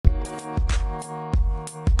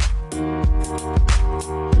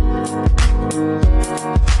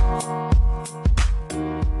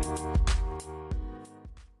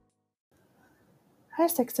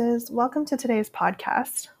Sixes, welcome to today's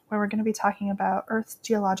podcast, where we're going to be talking about Earth's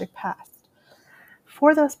geologic past.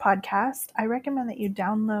 For those podcasts, I recommend that you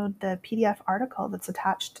download the PDF article that's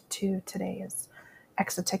attached to today's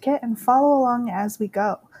extra ticket and follow along as we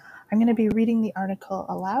go. I'm going to be reading the article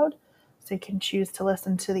aloud, so you can choose to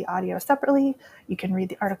listen to the audio separately. You can read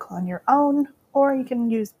the article on your own, or you can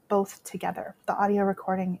use both together, the audio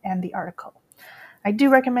recording and the article. I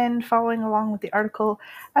do recommend following along with the article,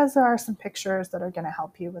 as there are some pictures that are going to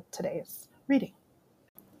help you with today's reading.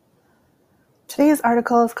 Today's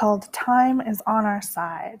article is called Time is on Our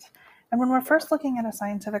Side. And when we're first looking at a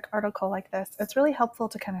scientific article like this, it's really helpful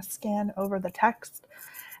to kind of scan over the text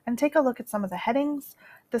and take a look at some of the headings.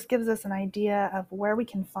 This gives us an idea of where we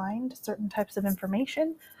can find certain types of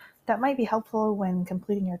information that might be helpful when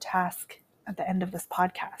completing your task at the end of this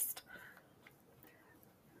podcast.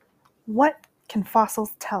 What can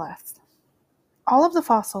fossils tell us? All of the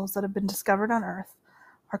fossils that have been discovered on Earth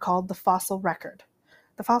are called the fossil record.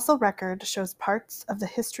 The fossil record shows parts of the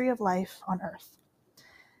history of life on Earth.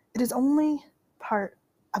 It is only part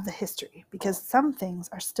of the history because some things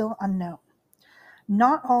are still unknown.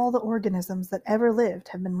 Not all the organisms that ever lived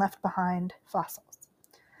have been left behind fossils.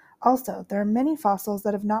 Also, there are many fossils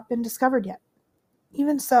that have not been discovered yet.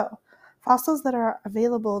 Even so, fossils that are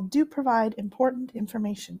available do provide important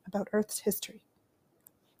information about Earth's history.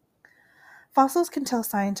 Fossils can tell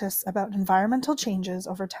scientists about environmental changes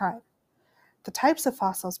over time. The types of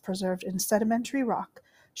fossils preserved in sedimentary rock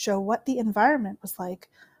show what the environment was like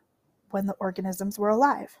when the organisms were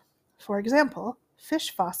alive. For example,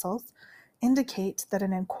 fish fossils indicate that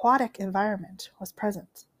an aquatic environment was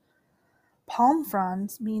present. Palm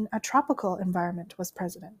fronds mean a tropical environment was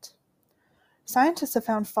present. Scientists have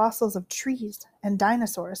found fossils of trees and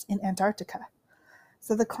dinosaurs in Antarctica,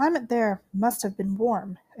 so the climate there must have been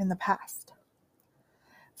warm in the past.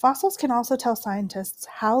 Fossils can also tell scientists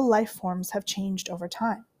how life forms have changed over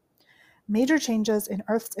time. Major changes in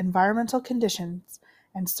Earth's environmental conditions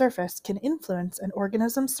and surface can influence an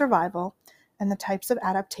organism's survival and the types of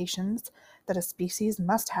adaptations that a species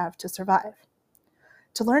must have to survive.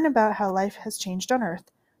 To learn about how life has changed on Earth,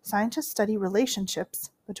 scientists study relationships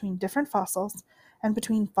between different fossils and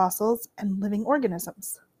between fossils and living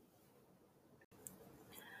organisms.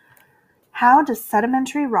 How does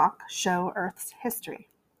sedimentary rock show Earth's history?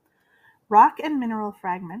 Rock and mineral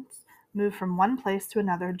fragments move from one place to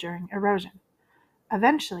another during erosion.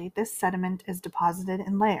 Eventually, this sediment is deposited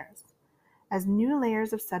in layers. As new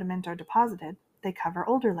layers of sediment are deposited, they cover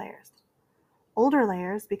older layers. Older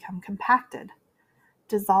layers become compacted.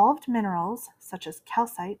 Dissolved minerals, such as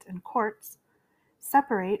calcite and quartz,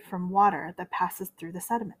 separate from water that passes through the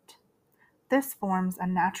sediment. This forms a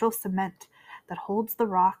natural cement that holds the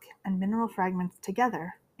rock and mineral fragments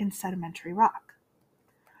together in sedimentary rock.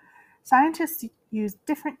 Scientists use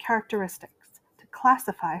different characteristics to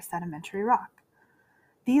classify sedimentary rock.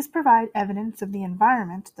 These provide evidence of the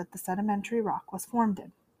environment that the sedimentary rock was formed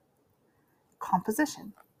in.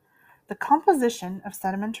 Composition. The composition of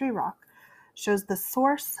sedimentary rock shows the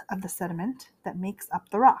source of the sediment that makes up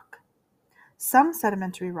the rock. Some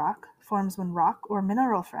sedimentary rock forms when rock or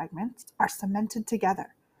mineral fragments are cemented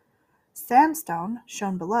together. Sandstone,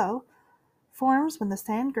 shown below, forms when the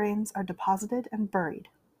sand grains are deposited and buried,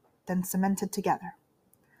 then cemented together.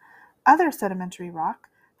 Other sedimentary rock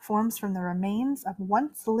forms from the remains of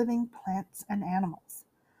once living plants and animals.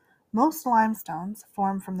 Most limestones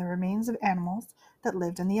form from the remains of animals that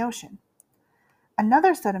lived in the ocean.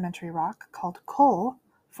 Another sedimentary rock, called coal,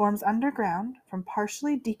 forms underground from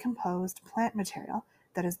partially decomposed plant material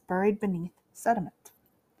that is buried beneath sediment.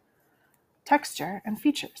 Texture and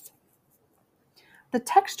features. The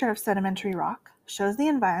texture of sedimentary rock shows the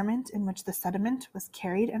environment in which the sediment was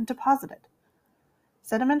carried and deposited.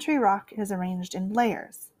 Sedimentary rock is arranged in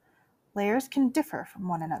layers. Layers can differ from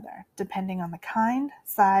one another, depending on the kind,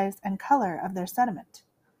 size, and color of their sediment.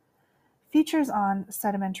 Features on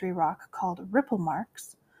sedimentary rock called ripple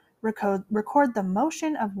marks record the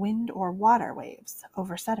motion of wind or water waves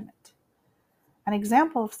over sediment. An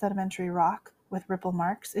example of sedimentary rock with ripple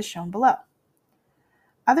marks is shown below.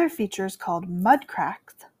 Other features called mud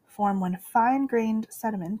cracks form when fine-grained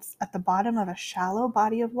sediments at the bottom of a shallow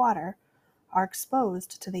body of water are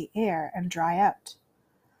exposed to the air and dry out.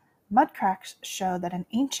 Mud cracks show that an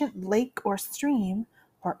ancient lake or stream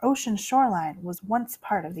or ocean shoreline was once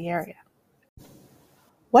part of the area.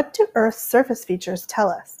 What do Earth's surface features tell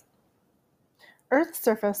us? Earth's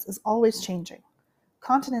surface is always changing.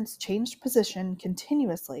 Continents change position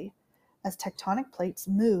continuously as tectonic plates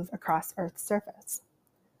move across Earth's surface.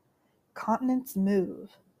 Continents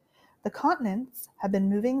move. The continents have been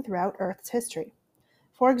moving throughout Earth's history.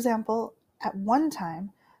 For example, At one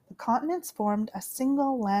time, the continents formed a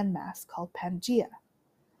single landmass called Pangaea.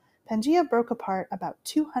 Pangaea broke apart about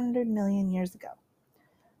 200 million years ago.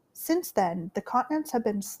 Since then, the continents have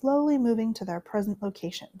been slowly moving to their present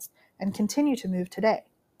locations and continue to move today.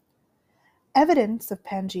 Evidence of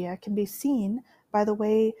Pangaea can be seen by the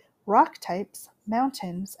way rock types,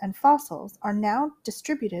 mountains, and fossils are now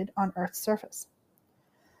distributed on Earth's surface.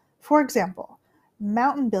 For example,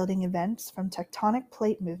 mountain building events from tectonic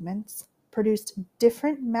plate movements produced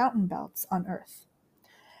different mountain belts on Earth.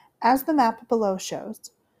 As the map below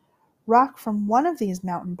shows, rock from one of these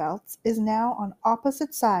mountain belts is now on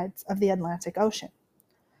opposite sides of the Atlantic Ocean.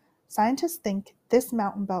 Scientists think this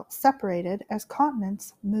mountain belt separated as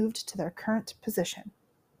continents moved to their current position.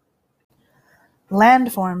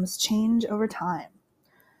 Landforms change over time.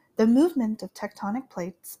 The movement of tectonic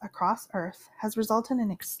plates across Earth has resulted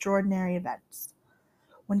in extraordinary events.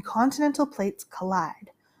 When continental plates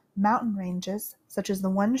collide, mountain ranges, such as the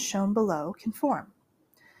ones shown below, can form.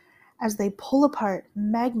 As they pull apart,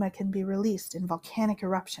 magma can be released in volcanic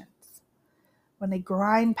eruptions. When they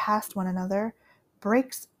grind past one another,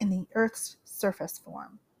 breaks in the Earth's surface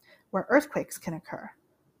form, where earthquakes can occur.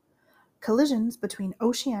 Collisions between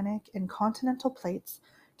oceanic and continental plates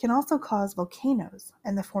can also cause volcanoes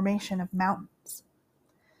and the formation of mountains.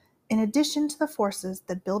 In addition to the forces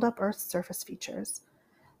that build up Earth's surface features,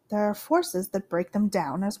 there are forces that break them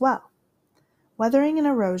down as well. Weathering and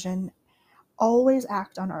erosion always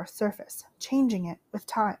act on Earth's surface, changing it with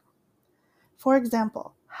time. For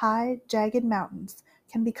example, high, jagged mountains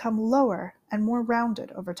can become lower and more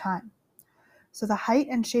rounded over time. So the height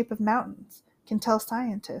and shape of mountains can tell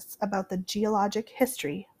scientists about the geologic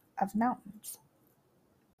history of mountains.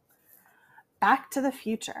 Back to the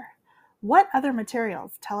future. What other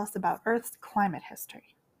materials tell us about Earth's climate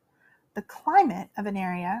history? The climate of an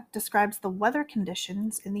area describes the weather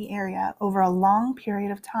conditions in the area over a long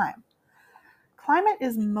period of time. Climate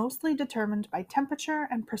is mostly determined by temperature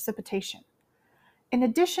and precipitation. In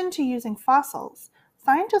addition to using fossils,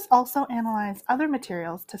 scientists also analyze other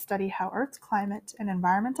materials to study how Earth's climate and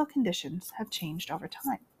environmental conditions have changed over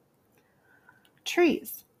time.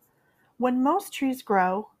 Trees. When most trees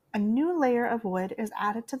grow, a new layer of wood is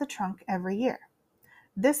added to the trunk every year.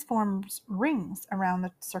 This forms rings around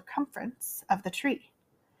the circumference of the tree,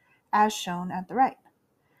 as shown at the right.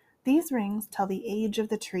 These rings tell the age of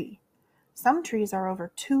the tree. Some trees are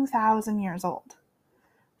over 2,000 years old.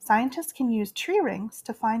 Scientists can use tree rings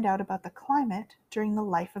to find out about the climate during the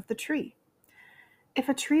life of the tree. If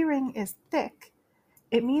a tree ring is thick,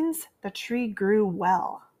 it means the tree grew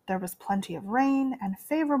well. There was plenty of rain and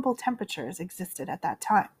favorable temperatures existed at that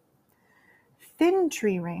time. Thin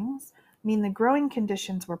tree rings mean the growing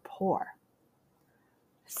conditions were poor.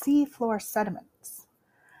 Seafloor sediments.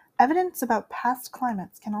 Evidence about past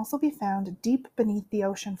climates can also be found deep beneath the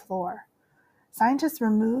ocean floor. Scientists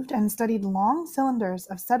removed and studied long cylinders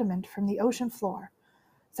of sediment from the ocean floor,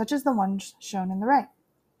 such as the ones shown in the right.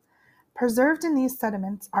 Preserved in these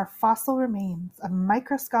sediments are fossil remains of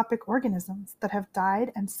microscopic organisms that have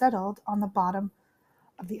died and settled on the bottom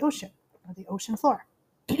of the ocean, or the ocean floor.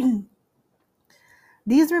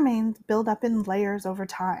 These remains build up in layers over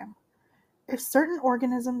time. If certain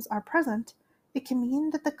organisms are present, it can mean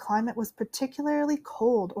that the climate was particularly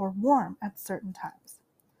cold or warm at certain times.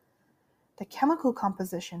 The chemical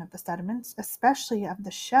composition of the sediments, especially of the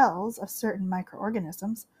shells of certain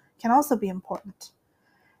microorganisms, can also be important.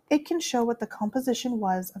 It can show what the composition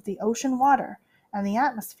was of the ocean water and the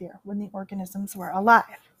atmosphere when the organisms were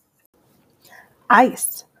alive.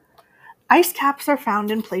 Ice. Ice caps are found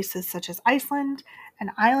in places such as Iceland and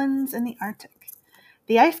islands in the Arctic.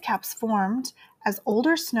 The ice caps formed as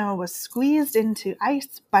older snow was squeezed into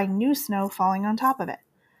ice by new snow falling on top of it.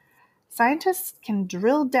 Scientists can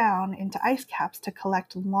drill down into ice caps to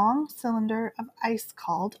collect long cylinder of ice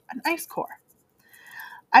called an ice core.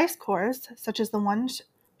 Ice cores, such as the ones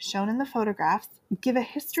shown in the photographs, give a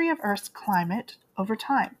history of Earth's climate over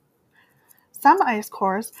time. Some ice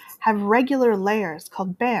cores have regular layers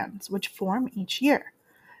called bands, which form each year.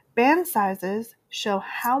 Band sizes show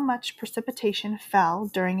how much precipitation fell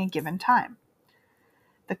during a given time.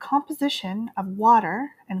 The composition of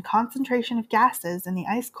water and concentration of gases in the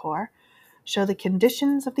ice core show the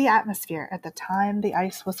conditions of the atmosphere at the time the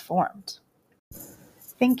ice was formed.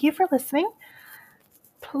 Thank you for listening.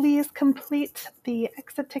 Please complete the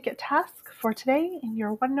exit ticket task for today in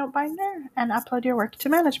your OneNote binder and upload your work to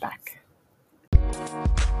ManageBack.